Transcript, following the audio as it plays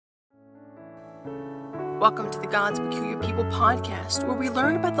Welcome to the God's Peculiar People podcast, where we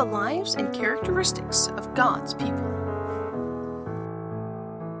learn about the lives and characteristics of God's people.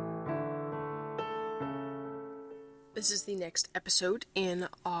 This is the next episode in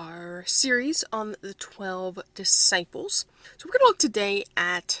our series on the 12 disciples. So we're going to look today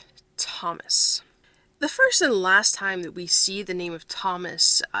at Thomas. The first and last time that we see the name of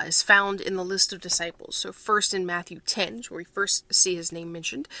Thomas is found in the list of disciples. So first in Matthew 10, where we first see his name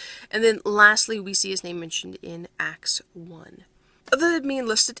mentioned. And then lastly, we see his name mentioned in Acts 1. Other than being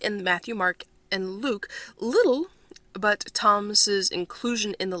listed in Matthew, Mark, and Luke, little but Thomas's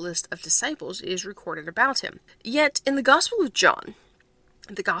inclusion in the list of disciples is recorded about him. Yet in the Gospel of John,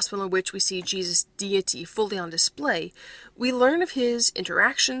 the gospel in which we see Jesus' deity fully on display, we learn of his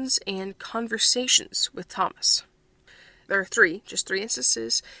interactions and conversations with Thomas. There are just three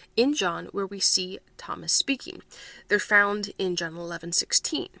instances in John where we see Thomas speaking. They're found in John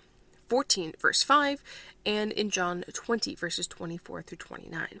 11:16, 14 verse 5, and in John 20 verses 24 through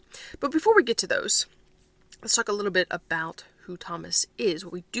 29. But before we get to those, let's talk a little bit about who Thomas is,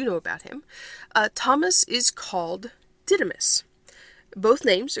 what we do know about him. Thomas is called Didymus. Both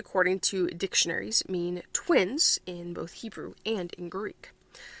names, according to dictionaries, mean twins in both Hebrew and in Greek.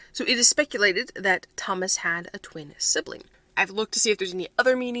 So it is speculated that Thomas had a twin sibling. I've looked to see if there's any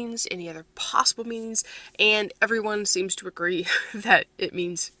other meanings, any other possible meanings, and everyone seems to agree that it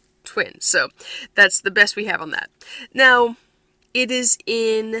means twin. So that's the best we have on that. Now, it is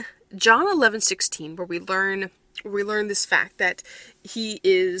in John 11:16 where we learn this fact that he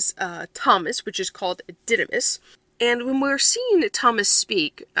is Thomas, which is called Didymus. And when we're seeing Thomas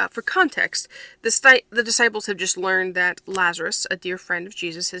speak, for context, the disciples have just learned that Lazarus, a dear friend of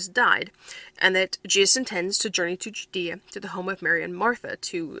Jesus, has died, and that Jesus intends to journey to Judea, to the home of Mary and Martha,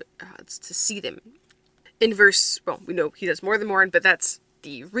 to see them. In we know he does more than mourn, but that's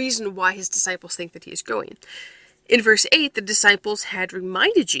the reason why his disciples think that he is going. In verse 8, the disciples had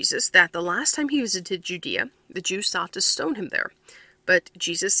reminded Jesus that the last time he visited Judea, the Jews sought to stone him there, but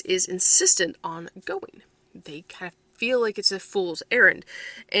Jesus is insistent on going. They kind of feel like it's a fool's errand.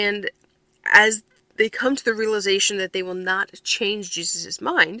 And as they come to the realization that they will not change Jesus'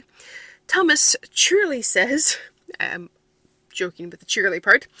 mind, Thomas cheerily says, I'm joking with the cheerily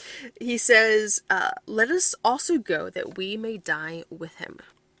part, he says, let us also go that we may die with him.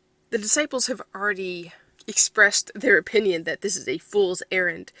 The disciples have already expressed their opinion that this is a fool's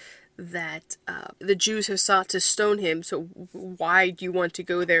errand, that the Jews have sought to stone him, so why do you want to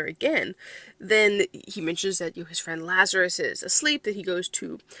go there again? Then he mentions that his friend Lazarus is asleep, that he goes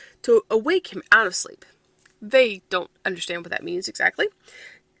to awake him out of sleep. They don't understand what that means exactly,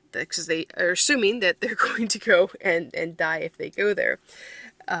 because they are assuming that they're going to go and die if they go there.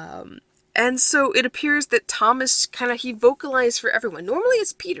 And so it appears that Thomas he vocalized for everyone. Normally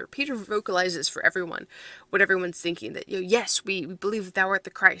it's Peter. Peter vocalizes for everyone what everyone's thinking, that, yes, we believe that thou art the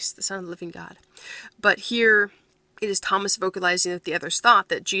Christ, the Son of the living God. But here it is Thomas vocalizing that the others thought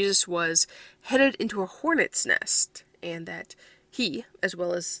that Jesus was headed into a hornet's nest, and that he, as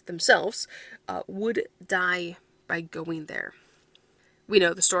well as themselves, would die by going there. We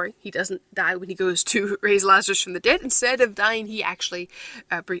know the story. He doesn't die when he goes to raise Lazarus from the dead. Instead of dying, he actually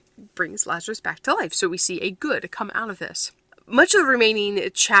brings Lazarus back to life. So we see a good come out of this. Much of the remaining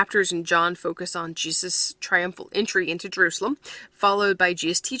chapters in John focus on Jesus' triumphal entry into Jerusalem, followed by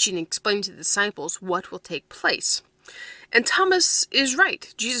Jesus' teaching and explaining to the disciples what will take place. And Thomas is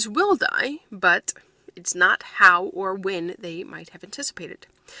right. Jesus will die, but it's not how or when they might have anticipated.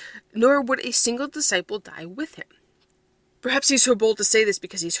 Nor would a single disciple die with him. Perhaps he's so bold to say this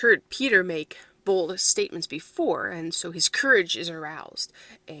because he's heard Peter make bold statements before, and so his courage is aroused,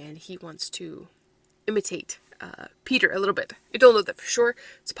 and he wants to imitate Peter a little bit. I don't know that for sure.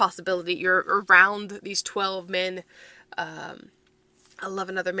 It's a possibility. You're around these 12 men,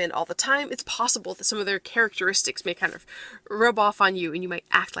 11 other men all the time. It's possible that some of their characteristics may kind of rub off on you, and you might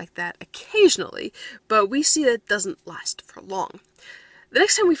act like that occasionally, but we see that doesn't last for long. The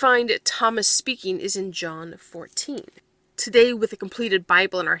next time we find Thomas speaking is in John 14. Today, with a completed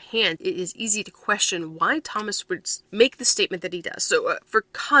Bible in our hand, it is easy to question why Thomas would make the statement that he does. So, for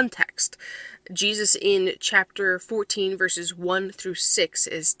context, Jesus in chapter 14, verses 1 through 6,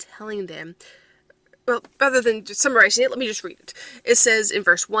 is telling them, well, rather than summarizing it, let me just read it. It says in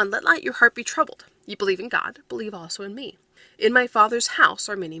verse 1, "Let not your heart be troubled. You believe in God, believe also in me. In my Father's house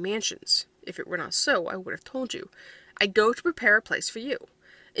are many mansions. If it were not so, I would have told you. I go to prepare a place for you.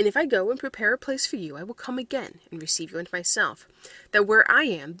 And if I go and prepare a place for you, I will come again and receive you unto myself, that where I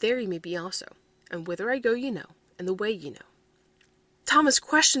am, there you may be also. And whither I go you know, and the way ye know." Thomas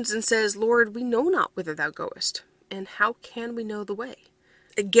questions and says, "Lord, we know not whither thou goest, and how can we know the way?"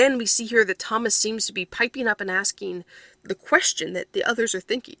 Again, we see here that Thomas seems to be piping up and asking the question that the others are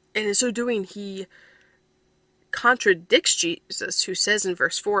thinking. And in so doing, he contradicts Jesus, who says in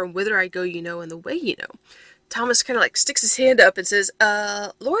verse 4, "And whither I go you know, and the way you know." Thomas kind of like sticks his hand up and says,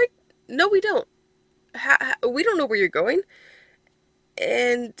 Lord, no we don't. We don't know where you're going.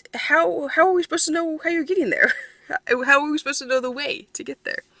 And how are we supposed to know how you're getting there? How are we supposed to know the way to get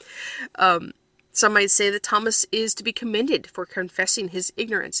there? Some might say that Thomas is to be commended for confessing his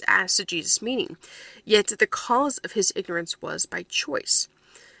ignorance as to Jesus' meaning, yet the cause of his ignorance was by choice.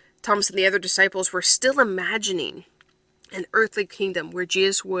 Thomas and the other disciples were still imagining an earthly kingdom where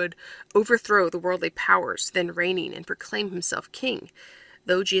Jesus would overthrow the worldly powers, then reigning and proclaim himself king,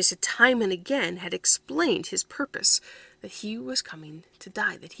 though Jesus had time and again had explained his purpose, that he was coming to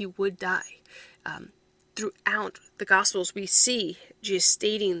die, that he would die. Throughout the Gospels, we see Jesus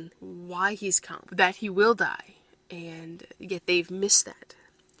stating why he's come, that he will die, and yet they've missed that.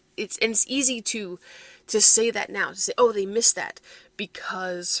 It's easy to say that now, to say, oh, they missed that,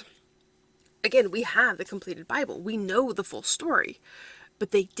 because, again, we have the completed Bible. We know the full story,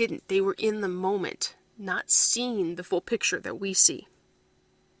 but they didn't. They were in the moment, not seeing the full picture that we see.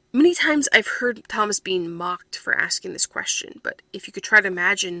 Many times I've heard Thomas being mocked for asking this question, but if you could try to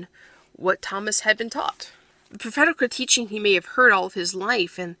imagine what Thomas had been taught. The prophetical teaching he may have heard all of his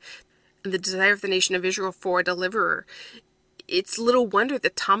life, and the desire of the nation of Israel for a deliverer, it's little wonder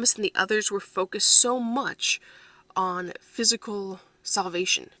that Thomas and the others were focused so much on physical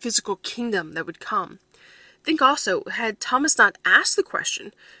salvation, physical kingdom that would come. Think also, had Thomas not asked the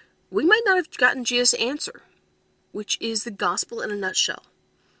question, we might not have gotten Jesus' answer, which is the gospel in a nutshell.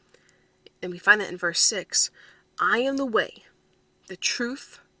 And we find that in verse 6, I am the way, the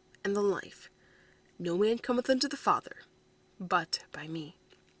truth, and the life. No man cometh unto the Father, but by me.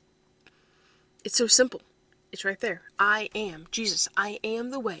 It's so simple. It's right there. I am Jesus. I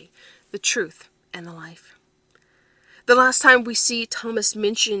am the way, the truth, and the life. The last time we see Thomas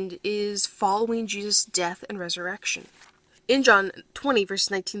mentioned is following Jesus' death and resurrection. In John 20,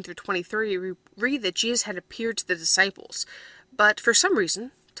 verses 19 through 23, we read that Jesus had appeared to the disciples, but for some reason,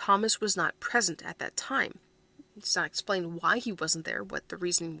 Thomas was not present at that time. It's not explained why he wasn't there, what the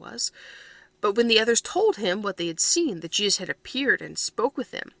reasoning was. But when the others told him what they had seen, that Jesus had appeared and spoke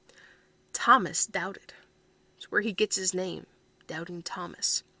with them, Thomas doubted. It's where he gets his name, Doubting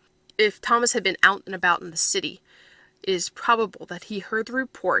Thomas. If Thomas had been out and about in the city, it is probable that he heard the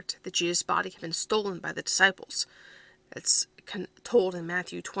report that Jesus' body had been stolen by the disciples. That's told in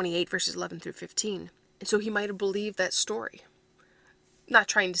Matthew 28, verses 11 through 15. And so he might have believed that story. Not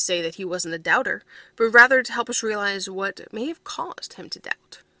trying to say that he wasn't a doubter, but rather to help us realize what may have caused him to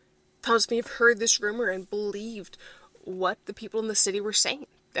doubt. Thomas may have heard this rumor and believed what the people in the city were saying,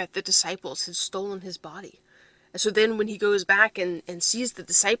 that the disciples had stolen his body. And so then when he goes back and sees the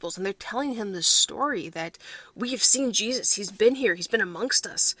disciples, and they're telling him this story that we have seen Jesus, he's been here, he's been amongst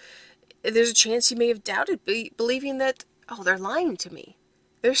us, there's a chance he may have doubted, believing that, oh, they're lying to me.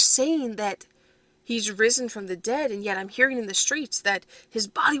 They're saying that he's risen from the dead, and yet I'm hearing in the streets that his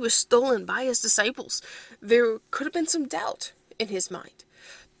body was stolen by his disciples. There could have been some doubt in his mind.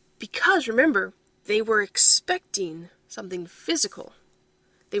 Because, remember, they were expecting something physical.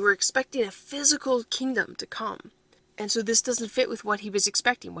 They were expecting a physical kingdom to come. And so this doesn't fit with what he was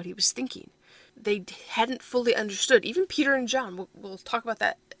expecting, what he was thinking. They hadn't fully understood. Even Peter and John, we'll talk about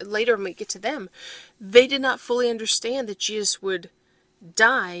that later when we get to them. They did not fully understand that Jesus would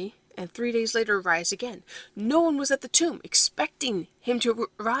die and 3 days later rise again. No one was at the tomb expecting him to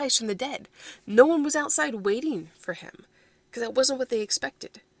rise from the dead. No one was outside waiting for him, because that wasn't what they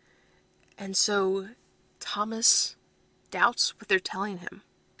expected. And so Thomas doubts what they're telling him.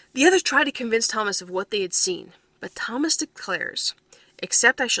 The others try to convince Thomas of what they had seen, but Thomas declares,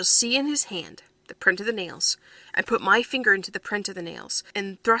 "Except I shall see in his hand the print of the nails, and put my finger into the print of the nails,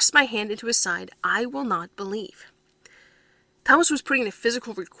 and thrust my hand into his side, I will not believe." Thomas was putting a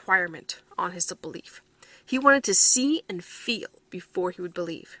physical requirement on his belief. He wanted to see and feel before he would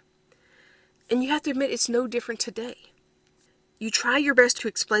believe. And you have to admit, it's no different today. You try your best to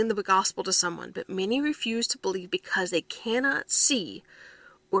explain the gospel to someone, but many refuse to believe because they cannot see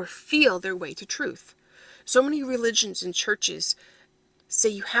or feel their way to truth. So many religions and churches say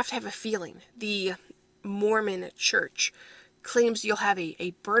you have to have a feeling. The Mormon church claims you'll have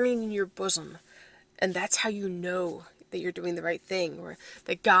a burning in your bosom, and that's how you know that you're doing the right thing, or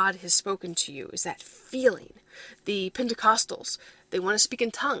that God has spoken to you, is that feeling. The Pentecostals, they want to speak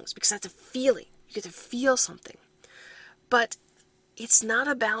in tongues because that's a feeling. You get to feel something. But it's not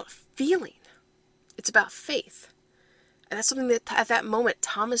about feeling. It's about faith. And that's something that at that moment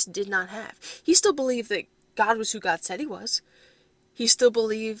Thomas did not have. He still believed that God was who God said he was. He still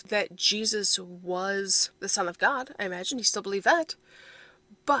believed that Jesus was the Son of God. I imagine he still believed that.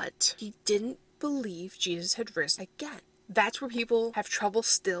 But he didn't believe Jesus had risen again. That's where people have trouble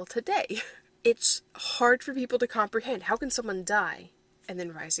still today. It's hard for people to comprehend. How can someone die and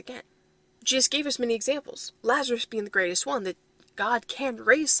then rise again? Jesus gave us many examples. Lazarus being the greatest one, that God can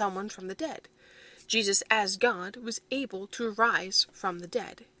raise someone from the dead. Jesus, as God, was able to rise from the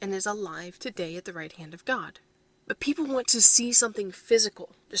dead and is alive today at the right hand of God. But people want to see something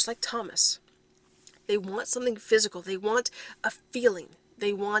physical, just like Thomas. They want something physical. They want a feeling.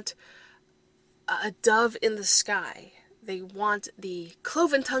 They want a dove in the sky. They want the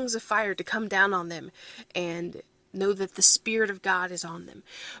cloven tongues of fire to come down on them and know that the Spirit of God is on them.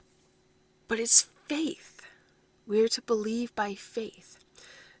 But it's faith. We are to believe by faith.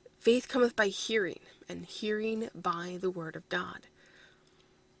 Faith cometh by hearing, and hearing by the word of God.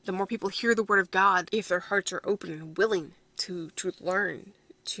 The more people hear the word of God, if their hearts are open and willing to learn,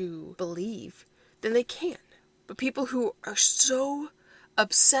 to believe, then they can. But people who are so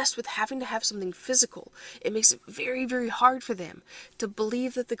obsessed with having to have something physical, it makes it very, very hard for them to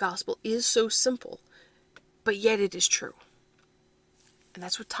believe that the gospel is so simple, but yet it is true. And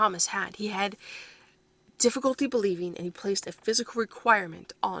that's what Thomas had. He had difficulty believing, and he placed a physical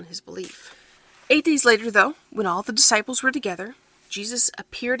requirement on his belief. 8 days later, though, when all the disciples were together, Jesus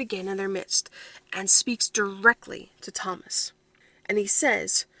appeared again in their midst and speaks directly to Thomas. And he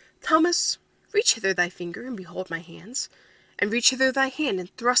says, "Thomas, reach hither thy finger, and behold my hands, and reach hither thy hand,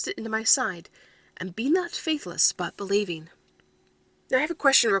 and thrust it into my side, and be not faithless, but believing." Now I have a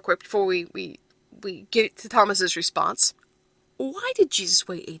question real quick before we get to Thomas's response. Why did Jesus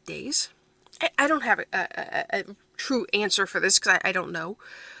wait 8 days? I don't have a true answer for this because I don't know.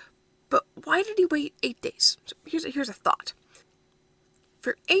 But why did he wait 8 days? So here's a thought.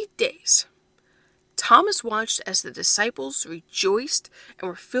 For 8 days, Thomas watched as the disciples rejoiced and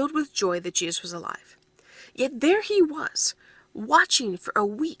were filled with joy that Jesus was alive. Yet there he was, watching for a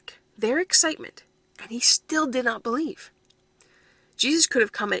week their excitement, and he still did not believe. Jesus could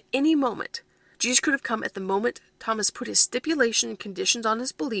have come at any moment. Jesus could have come at the moment Thomas put his stipulation and conditions on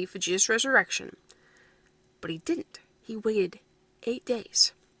his belief of Jesus' resurrection. But he didn't. He waited 8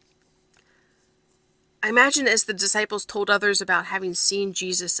 days. I imagine as the disciples told others about having seen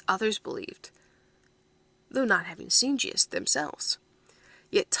Jesus, others believed, though not having seen Jesus themselves.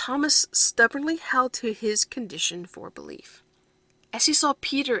 Yet Thomas stubbornly held to his condition for belief. As he saw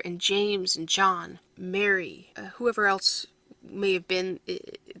Peter and James and John, Mary, whoever else may have been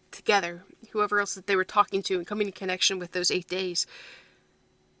together, whoever else that they were talking to and coming in connection with those 8 days,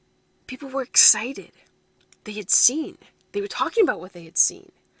 people were excited. They had seen. They were talking about what they had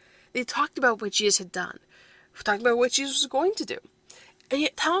seen. They talked about what Jesus had done. They talked about what Jesus was going to do. And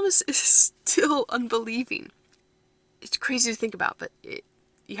yet Thomas is still unbelieving. It's crazy to think about, but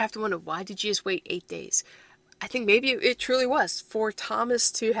you have to wonder, why did Jesus wait 8 days? I think maybe it truly was for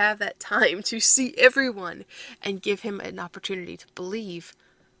Thomas to have that time to see everyone and give him an opportunity to believe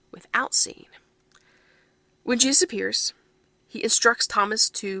without seeing. When Jesus appears, he instructs Thomas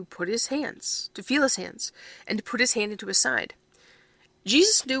to put his hands, to feel his hands, and to put his hand into his side.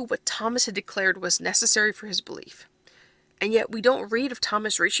 Jesus knew what Thomas had declared was necessary for his belief, and yet we don't read of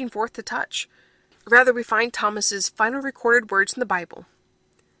Thomas reaching forth to touch. Rather, we find Thomas's final recorded words in the Bible,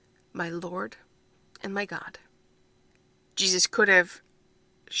 "My Lord and my God." Jesus could have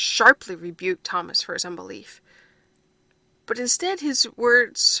sharply rebuked Thomas for his unbelief, but instead his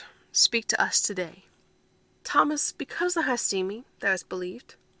words speak to us today. "Thomas, because thou hast seen me, thou hast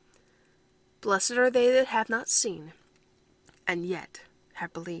believed. Blessed are they that have not seen, and yet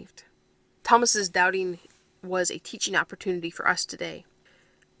have believed." Thomas's doubting was a teaching opportunity for us today.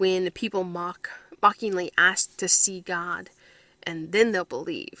 When people mockingly ask to see God, and then they'll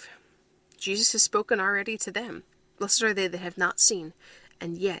believe, Jesus has spoken already to them. Blessed are they that have not seen,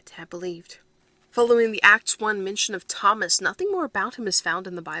 and yet have believed. Following the Acts 1 mention of Thomas, nothing more about him is found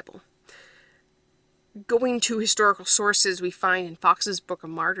in the Bible. Going to historical sources, we find in Fox's Book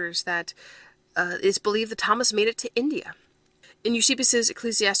of Martyrs that it's believed that Thomas made it to India. In Eusebius's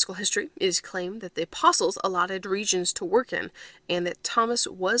Ecclesiastical History, it is claimed that the apostles allotted regions to work in, and that Thomas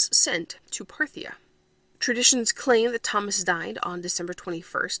was sent to Parthia. Traditions claim that Thomas died on December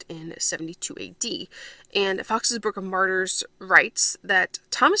 21st in 72 AD, and Fox's Book of Martyrs writes that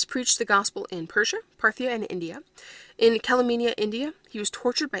Thomas preached the gospel in Persia, Parthia, and India. In Calamania, India, he was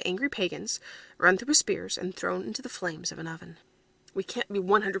tortured by angry pagans, run through with spears, and thrown into the flames of an oven. We can't be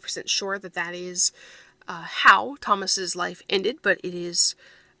 100% sure that that is how Thomas's life ended, but it is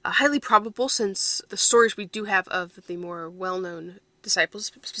highly probable since the stories we do have of the more well-known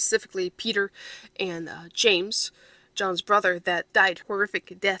disciples, specifically Peter and James, John's brother, that died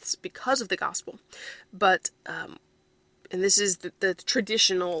horrific deaths because of the gospel. But, and this is the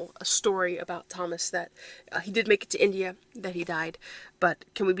traditional story about Thomas, that he did make it to India, that he died. But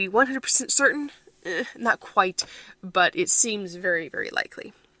can we be 100% certain? Not quite, but it seems very, very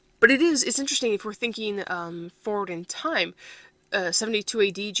likely. But it's interesting if we're thinking forward in time. 72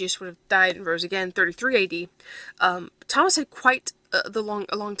 AD, Jesus would have died and rose again, 33 AD. Thomas had quite a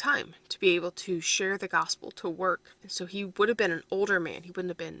long time to be able to share the gospel, to work. And so he would have been an older man. He wouldn't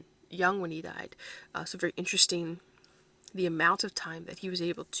have been young when he died. So very interesting, the amount of time that he was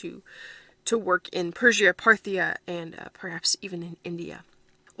able to work in Persia, Parthia, and perhaps even in India.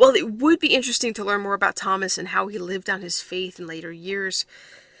 While it would be interesting to learn more about Thomas and how he lived on his faith in later years,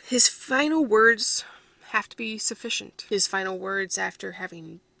 his final words have to be sufficient. His final words after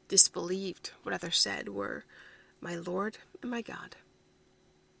having disbelieved what others said were, "My Lord and my God."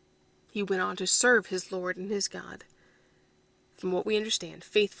 He went on to serve his Lord and his God, from what we understand,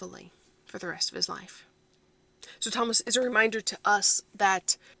 faithfully for the rest of his life. So Thomas is a reminder to us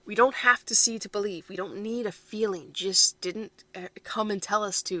that we don't have to see to believe. We don't need a feeling. Jesus didn't come and tell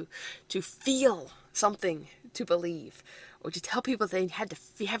us to feel something to believe, or to tell people they had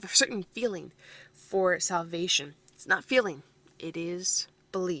to have a certain feeling for salvation. It's not feeling. It is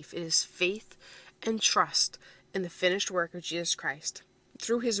belief. It is faith and trust in the finished work of Jesus Christ.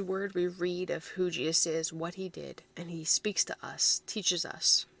 Through his word, we read of who Jesus is, what he did, and he speaks to us, teaches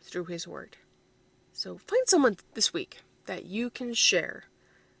us through his word. So find someone this week that you can share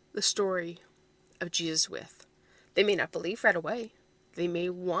the story of Jesus with. They may not believe right away. They may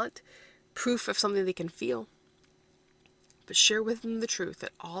want proof of something they can feel. But share with them the truth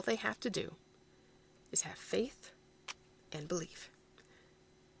that all they have to do is have faith and believe.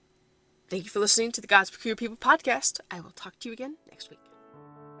 Thank you for listening to the God's Peculiar People podcast. I will talk to you again next week.